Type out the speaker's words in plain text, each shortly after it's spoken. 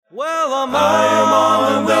Well, I am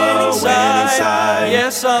on the winning side.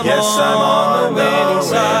 Yes, I'm on the winning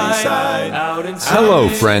side. Hello,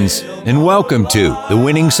 friends, and welcome to the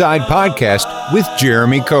Winning Side Podcast with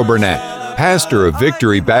Jeremy Coburnett, pastor of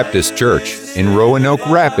Victory Baptist Church in Roanoke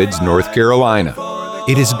Rapids, North Carolina.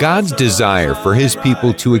 It is God's desire for His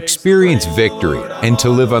people to experience victory and to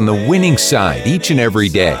live on the winning side each and every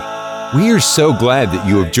day. We are so glad that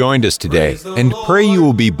you have joined us today and pray you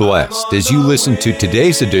will be blessed as you listen to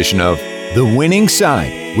today's edition of The Winning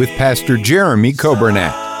Side with Pastor Jeremy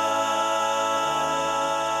Coburnett.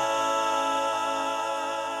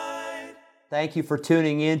 Thank you for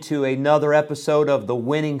tuning in to another episode of The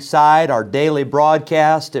Winning Side, our daily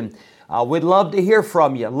broadcast, and we'd love to hear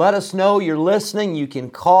from you. Let us know you're listening. You can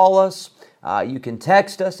call us. You can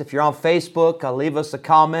text us. If you're on Facebook, leave us a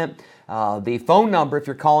comment. The phone number, if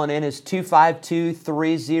you're calling in, is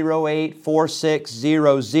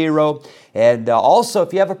 252-308-4600. And also,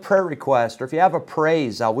 if you have a prayer request or if you have a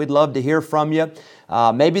praise, we'd love to hear from you.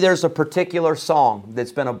 Maybe there's a particular song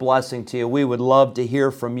that's been a blessing to you. We would love to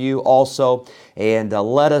hear from you also, and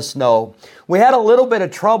let us know. We had a little bit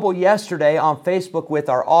of trouble yesterday on Facebook with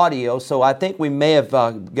our audio, so I think we may have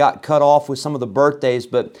got cut off with some of the birthdays,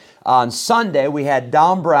 but on Sunday, we had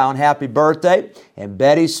Don Brown, happy birthday, and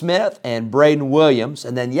Betty Smith and Braden Williams.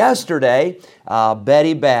 And then yesterday,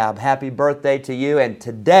 Betty Babb, happy birthday to you. And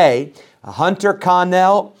today, Hunter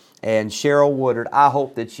Connell and Cheryl Woodard. I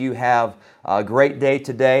hope that you have a great day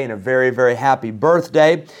today and a very, very happy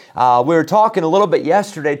birthday. We were talking a little bit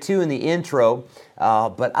yesterday, too, in the intro,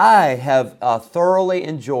 but I have thoroughly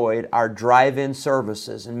enjoyed our drive-in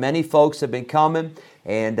services. And many folks have been coming,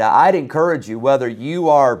 and I'd encourage you, whether you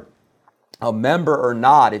are a member or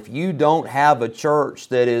not, if you don't have a church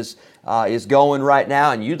that is going right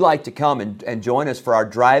now and you'd like to come and join us for our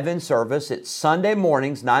drive-in service, it's Sunday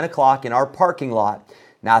mornings, 9 o'clock in our parking lot.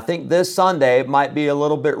 Now, I think this Sunday it might be a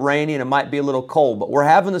little bit rainy and it might be a little cold, but we're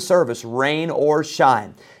having the service rain or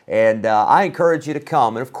shine. And I encourage you to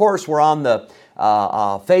come. And of course, we're on the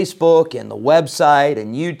Facebook and the website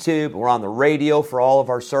and YouTube. We're on the radio for all of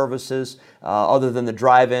our services. Other than the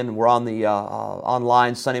drive-in, we're on the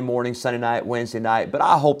online Sunday morning, Sunday night, Wednesday night. But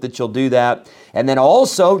I hope that you'll do that. And then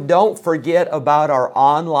also, don't forget about our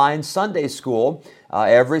online Sunday school.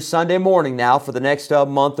 Every Sunday morning now for the next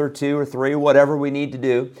month or two or three, whatever we need to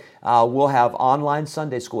do, we'll have online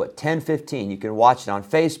Sunday school at 10:15. You can watch it on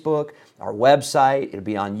Facebook, our website, it'll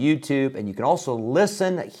be on YouTube, and you can also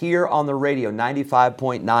listen here on the radio,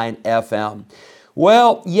 95.9 FM.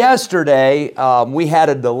 Well, yesterday we had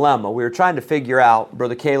a dilemma. We were trying to figure out,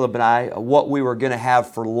 Brother Caleb and I, what we were going to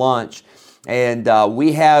have for lunch. And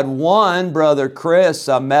we had one, Brother Chris,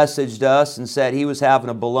 messaged us and said he was having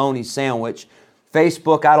a bologna sandwich.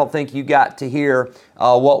 Facebook, I don't think you got to hear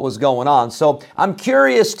what was going on. So I'm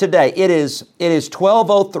curious today. It is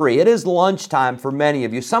 12:03. It is lunchtime for many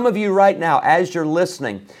of you. Some of you right now, as you're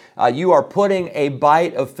listening, you are putting a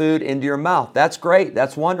bite of food into your mouth. That's great.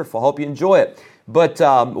 That's wonderful. Hope you enjoy it. But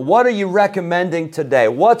what are you recommending today?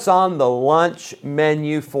 What's on the lunch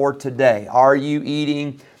menu for today? Are you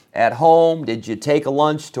eating at home? Did you take a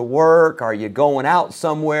lunch to work? Are you going out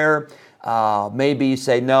somewhere? Maybe you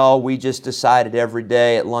say, no, we just decided every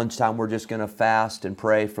day at lunchtime we're just going to fast and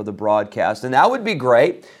pray for the broadcast. And that would be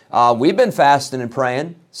great. We've been fasting and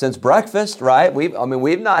praying since breakfast, right?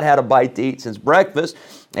 We've not had a bite to eat since breakfast,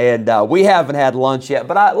 and we haven't had lunch yet.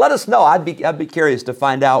 But let us know. I'd be curious to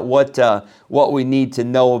find out what we need to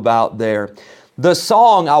know about there. The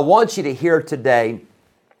song I want you to hear today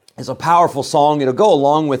is a powerful song. It'll go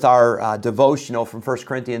along with our devotional from 1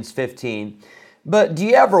 Corinthians 15. But do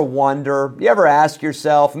you ever wonder, you ever ask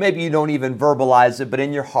yourself, maybe you don't even verbalize it, but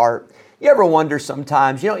in your heart, you ever wonder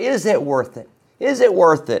sometimes, is it worth it? Is it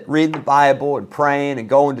worth it reading the Bible and praying and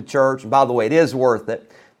going to church? And by the way, it is worth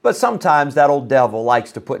it. But sometimes that old devil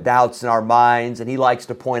likes to put doubts in our minds, and he likes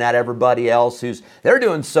to point out everybody else they're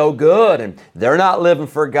doing so good and they're not living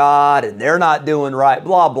for God and they're not doing right,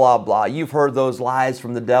 blah, blah, blah. You've heard those lies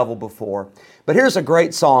from the devil before. But here's a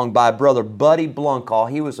great song by Brother Buddy Blunkall.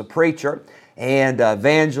 He was a preacher and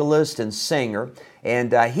evangelist and singer.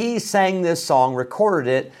 And he sang this song, recorded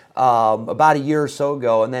it about a year or so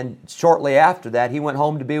ago. And then shortly after that, he went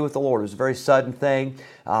home to be with the Lord. It was a very sudden thing,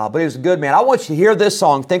 but he was a good man. I want you to hear this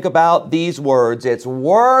song. Think about these words. It's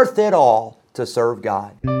worth it all to serve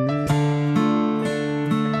God.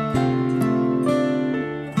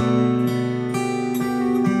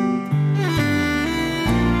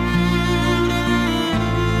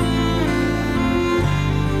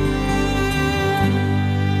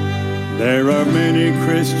 There are many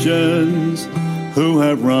Christians who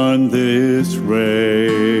have run this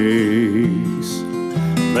race,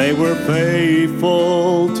 They were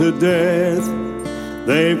faithful to death.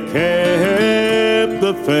 They've kept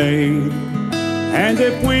the faith. And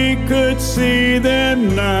if we could see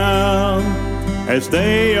them now as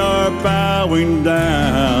they are bowing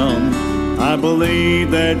down, I believe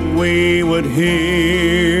that we would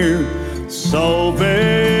hear so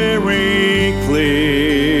very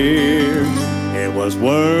clear it was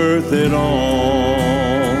worth it all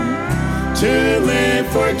to live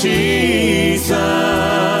for Jesus.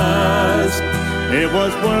 It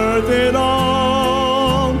was worth it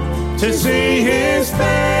all to see His face,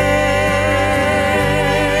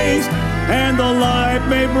 and though life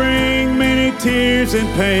may bring many tears and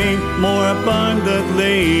pain, more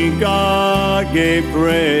abundantly God gave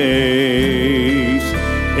grace.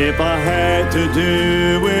 If I had to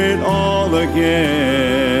do it all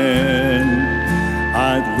again,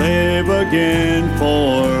 I'd live again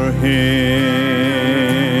for Him.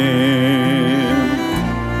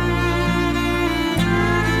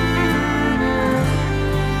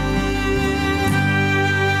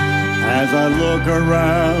 As I look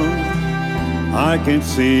around, I can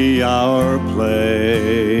see our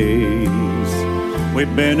place.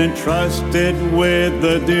 We've been entrusted with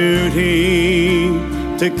the duty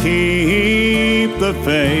to keep the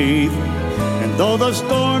faith. And though the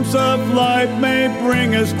storms of life may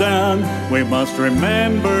bring us down, we must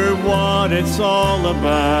remember what it's all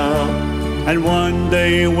about. And one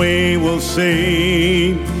day we will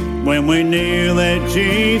see, when we kneel at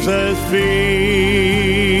Jesus'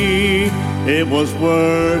 feet, it was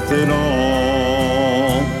worth it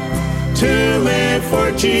all to live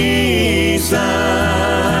for Jesus.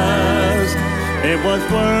 It was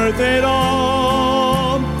worth it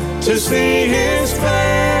all to see His face.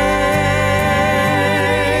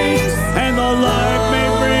 And though life may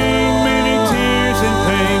bring many tears and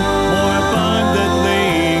pain, more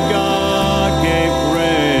abundantly God gave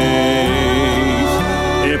grace.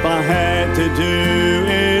 If I had to do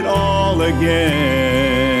it all again,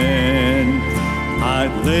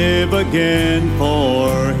 I'd live again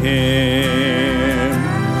for Him.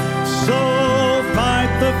 So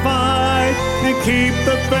fight the fight and keep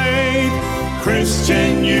the faith.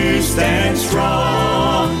 Christian, you stand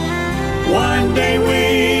strong. One day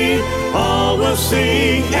we all will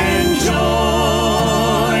sing and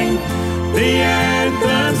join the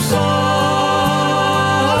anthem song.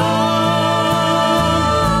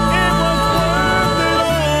 It was worth it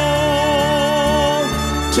all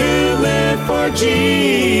to live for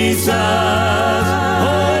Jesus.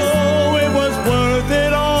 Oh, it was worth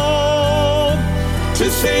it all to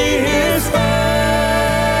see His face.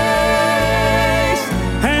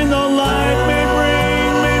 And though life may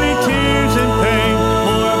bring many tears and pain,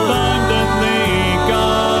 more abundantly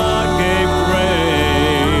God gave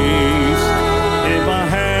grace. If I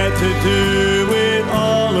had to do it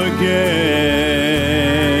all again,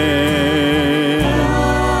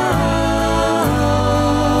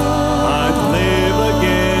 I'd live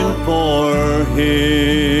again for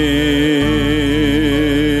Him.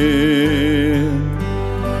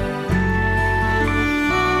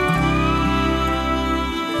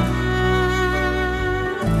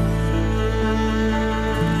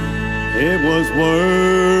 It was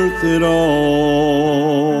worth it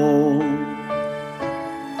all.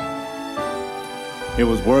 It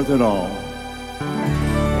was worth it all.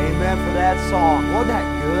 Amen for that song. Wasn't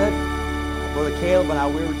that good? Brother Caleb and I,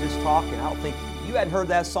 we were just talking. I don't think you hadn't heard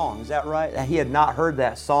that song. Is that right? He had not heard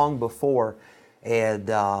that song before. And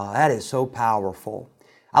that is so powerful.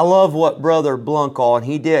 I love what Brother Blunkall, and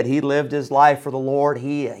he did. He lived his life for the Lord.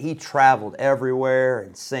 He traveled everywhere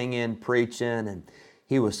and singing, preaching, and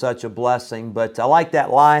he was such a blessing. But I like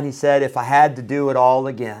that line. He said, if I had to do it all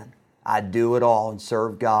again, I'd do it all and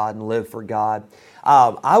serve God and live for God.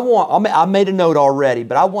 I made a note already,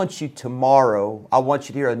 but I want you tomorrow, I want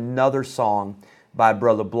you to hear another song by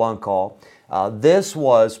Brother Blunkall. This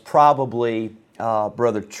was probably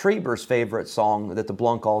Brother Trieber's favorite song that the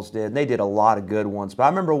Blunkalls did. And they did a lot of good ones. But I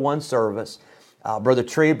remember one service, Brother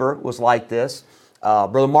Trieber was like this.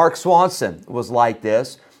 Brother Mark Swanson was like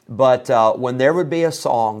this. But when there would be a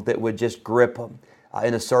song that would just grip them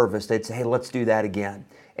in a service, they'd say, hey, let's do that again.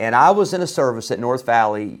 And I was in a service at North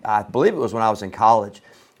Valley, I believe it was when I was in college,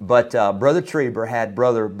 but Brother Trieber had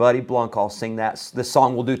Brother Buddy Blunkall sing this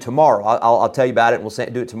song we'll do tomorrow. I'll tell you about it and we'll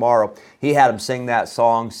do it tomorrow. He had him sing that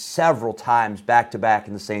song several times back to back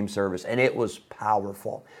in the same service, and it was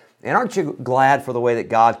powerful. And aren't you glad for the way that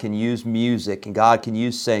God can use music and God can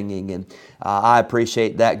use singing? And I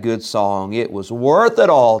appreciate that good song. It was worth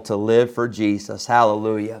it all to live for Jesus.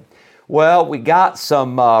 Hallelujah. Well, we got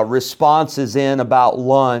some responses in about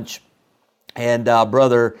lunch. And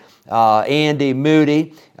Brother Andy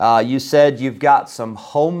Moody, you said you've got some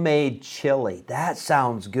homemade chili. That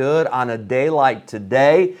sounds good on a day like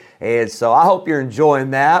today. And so I hope you're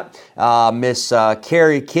enjoying that. Miss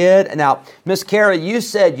Carrie Kidd. Now, Miss Carrie, you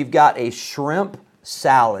said you've got a shrimp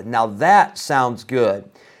salad. Now that sounds good.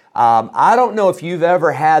 I don't know if you've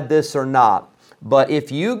ever had this or not, but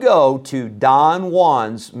if you go to Don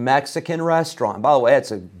Juan's Mexican restaurant, by the way,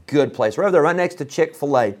 it's a good place, right there, right next to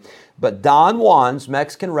Chick-fil-A. But Don Juan's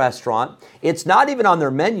Mexican restaurant, it's not even on their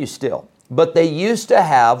menu still, but they used to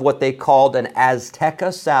have what they called an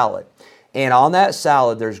Azteca salad. And on that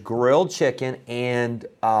salad, there's grilled chicken and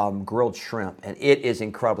grilled shrimp. And it is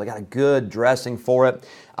incredible. They got a good dressing for it.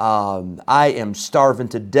 I am starving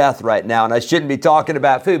to death right now, and I shouldn't be talking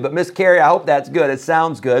about food. But Miss Carrie, I hope that's good. It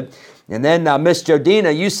sounds good. And then Miss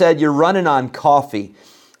Jodina, you said you're running on coffee.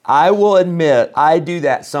 I will admit, I do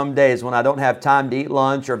that some days when I don't have time to eat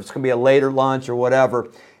lunch, or if it's going to be a later lunch or whatever,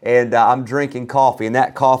 and I'm drinking coffee, and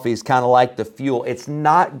that coffee is kind of like the fuel. It's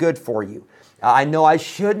not good for you. I know I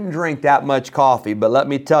shouldn't drink that much coffee, but let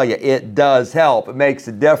me tell you, it does help. It makes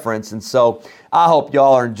a difference. And so I hope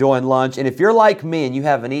y'all are enjoying lunch. And if you're like me and you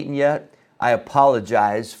haven't eaten yet, I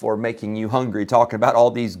apologize for making you hungry, talking about all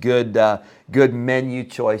these good menu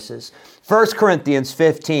choices. 1 Corinthians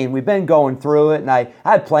 15, we've been going through it, and I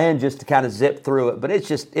had planned just to kind of zip through it, but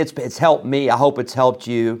it's helped me. I hope it's helped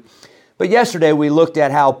you. But yesterday we looked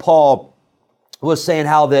at how Paul was saying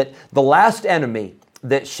how that the last enemy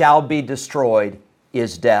that shall be destroyed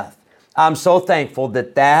is death. I'm so thankful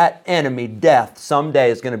that that enemy, death,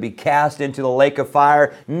 someday is going to be cast into the lake of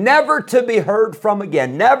fire, never to be heard from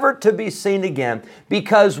again, never to be seen again,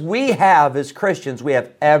 because we have, as Christians, we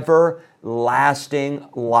have everlasting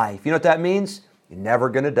life. You know what that means? You're never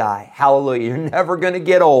going to die. Hallelujah. You're never going to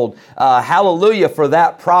get old. Hallelujah for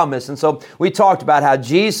that promise. And so we talked about how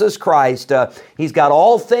Jesus Christ, He's got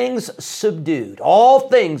all things subdued. All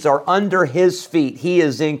things are under His feet. He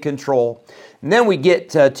is in control. And then we get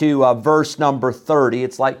to verse number 30.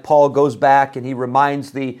 It's like Paul goes back and he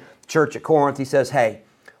reminds the church at Corinth. He says, hey,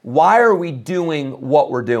 why are we doing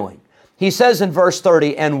what we're doing? He says in verse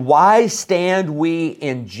 30, and why stand we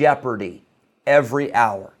in jeopardy every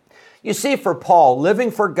hour? You see, for Paul,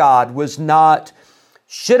 living for God was not,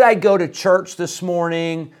 should I go to church this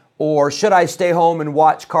morning, or should I stay home and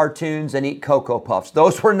watch cartoons and eat Cocoa Puffs?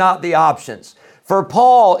 Those were not the options. For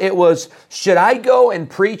Paul, it was, should I go and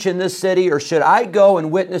preach in this city, or should I go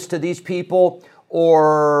and witness to these people,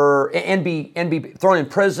 and be thrown in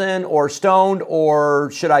prison or stoned, or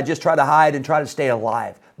should I just try to hide and try to stay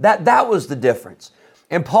alive? That was the difference.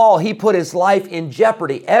 And Paul, he put his life in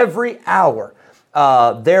jeopardy every hour.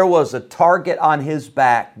 There was a target on his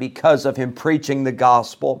back because of him preaching the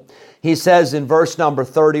gospel. He says in verse number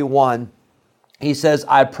 31, he says,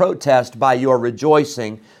 I protest by your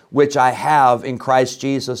rejoicing, which I have in Christ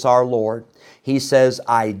Jesus our Lord. He says,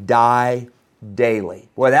 I die daily.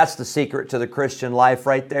 Boy, that's the secret to the Christian life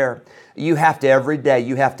right there. You have to every day,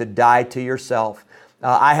 you have to die to yourself.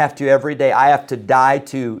 I have to every day. I have to die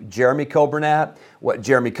to Jeremy Coburnett, what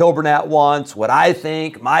Jeremy Coburnett wants, what I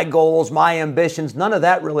think, my goals, my ambitions. None of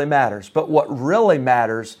that really matters. But what really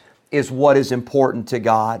matters is what is important to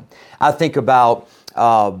God. I think about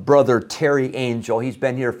Brother Terry Angel. He's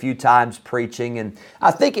been here a few times preaching, and I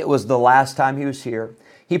think it was the last time he was here.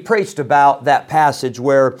 He preached about that passage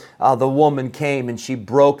where the woman came and she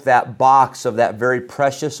broke that box of that very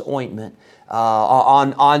precious ointment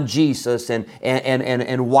on Jesus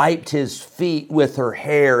and wiped His feet with her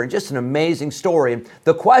hair, and just an amazing story. And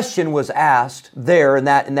the question was asked there in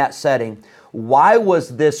that setting, why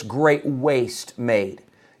was this great waste made?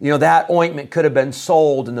 You know, that ointment could have been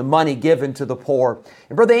sold and the money given to the poor.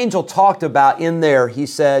 And Brother Angel talked about in there, he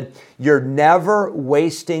said, you're never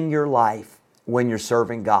wasting your life when you're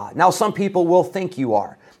serving God. Now, some people will think you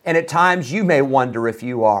are, and at times you may wonder if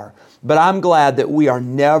you are. But I'm glad that we are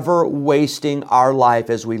never wasting our life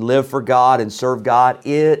as we live for God and serve God.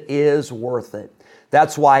 It is worth it.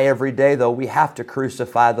 That's why every day, though, we have to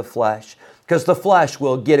crucify the flesh, because the flesh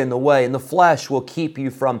will get in the way, and the flesh will keep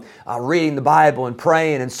you from reading the Bible and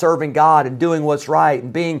praying and serving God and doing what's right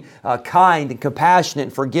and being kind and compassionate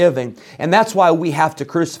and forgiving. And that's why we have to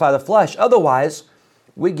crucify the flesh. Otherwise,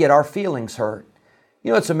 we get our feelings hurt.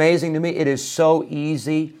 You know, it's amazing to me. It is so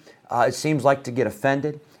easy, it seems like, to get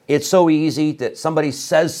offended. It's so easy that somebody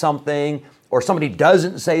says something or somebody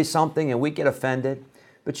doesn't say something and we get offended.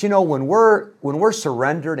 But you know, when we're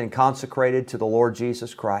surrendered and consecrated to the Lord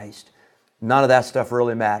Jesus Christ, none of that stuff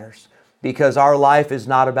really matters, because our life is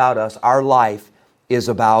not about us. Our life is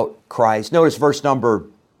about Christ. Notice verse number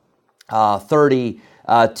 32.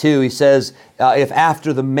 2. He says, if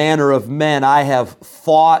after the manner of men I have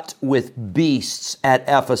fought with beasts at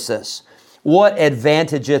Ephesus, what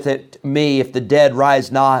advantageth it me if the dead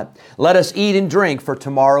rise not? Let us eat and drink, for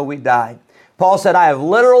tomorrow we die. Paul said, I have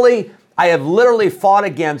literally fought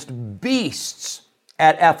against beasts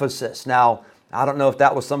at Ephesus. Now, I don't know if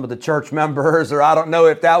that was some of the church members, or I don't know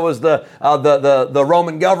if that was the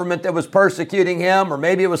Roman government that was persecuting him, or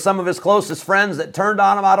maybe it was some of his closest friends that turned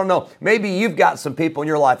on him. I don't know. Maybe you've got some people in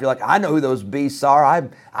your life. You're like, I know who those beasts are.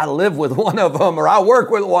 I live with one of them, or I work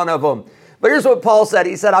with one of them. But here's what Paul said.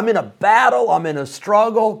 He said, I'm in a battle. I'm in a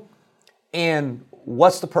struggle. And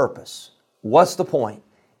what's the purpose? What's the point?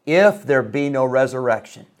 If there be no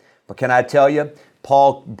resurrection. But can I tell you,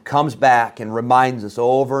 Paul comes back and reminds us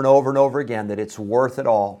over and over and over again that it's worth it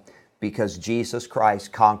all because Jesus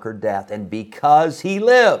Christ conquered death. And because He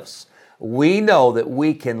lives, we know that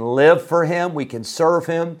we can live for Him, we can serve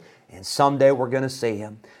Him, and someday we're going to see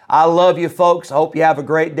Him. I love you folks. I hope you have a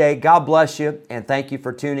great day. God bless you, and thank you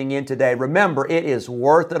for tuning in today. Remember, it is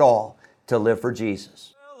worth it all to live for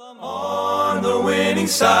Jesus. On the winning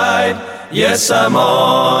side. Yes, I'm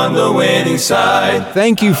on the winning side.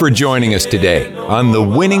 Thank you for joining us today on the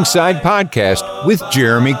Winning Side Podcast with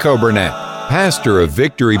Jeremy Coburnett, pastor of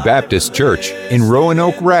Victory Baptist Church in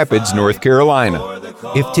Roanoke Rapids, North Carolina.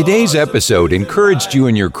 If today's episode encouraged you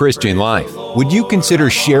in your Christian life, would you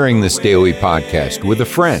consider sharing this daily podcast with a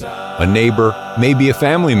friend, a neighbor, maybe a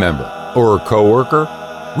family member, or a coworker?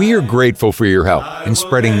 We are grateful for your help in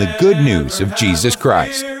spreading the good news of Jesus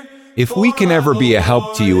Christ. If we can ever be a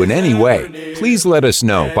help to you in any way, please let us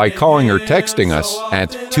know by calling or texting us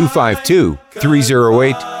at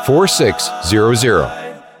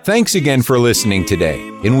 252-308-4600. Thanks again for listening today,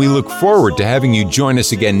 and we look forward to having you join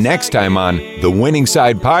us again next time on the Winning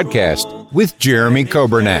Side Podcast with Jeremy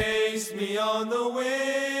Coburnett.